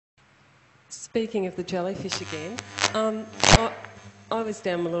Speaking of the jellyfish again, I was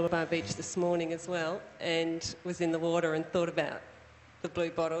down Mooloolaba Beach this morning as well and was in the water and thought about the blue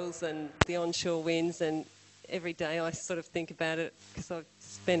bottles and the onshore winds, and every day I sort of think about it because I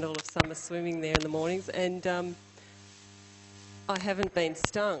spend all of summer swimming there in the mornings, and I haven't been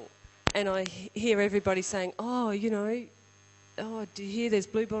stung. And I hear everybody saying, oh, do you hear there's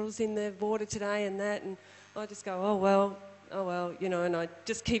blue bottles in the water today and that? And I just go, oh, well, and I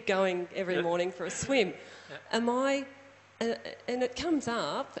just keep going every morning for a swim. Am I, and it comes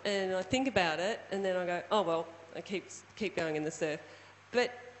up and I think about it and then I go, oh, well, I keep going in the surf.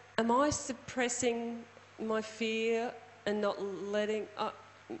 But am I suppressing my fear and not letting...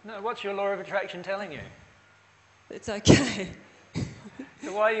 No, what's your law of attraction telling you? It's okay.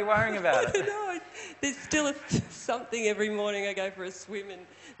 So why are you worrying about it? No, there's still something every morning I go for a swim and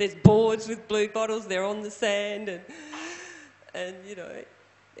there's boards with blue bottles, they're on the sand and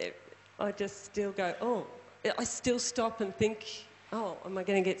I just still go, oh, I still stop and think, oh, am I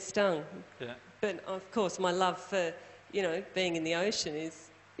going to get stung? Yeah. But of course my love for, being in the ocean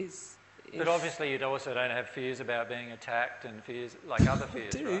is... But obviously you also don't have fears about being attacked and fears like other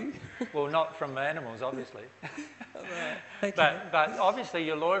fears, right? Well, not from animals, obviously. Right. Okay. But obviously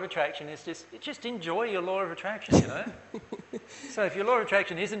your law of attraction is just enjoy your law of attraction, So if your law of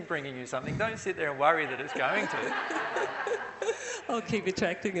attraction isn't bringing you something, don't sit there and worry that it's going to. I'll keep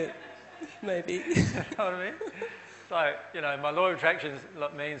attracting it, maybe. You know what I mean? So, my law of attraction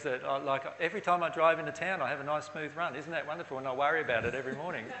means that every time I drive into town, I have a nice smooth run. Isn't that wonderful? And I worry about it every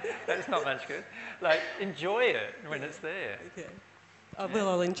morning. That's not much good. Enjoy it when it's there. Okay.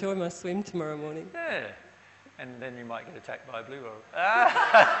 I'll enjoy my swim tomorrow morning. Yeah. And then you might get attacked by a blue whale.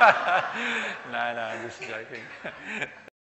 No, I'm just joking.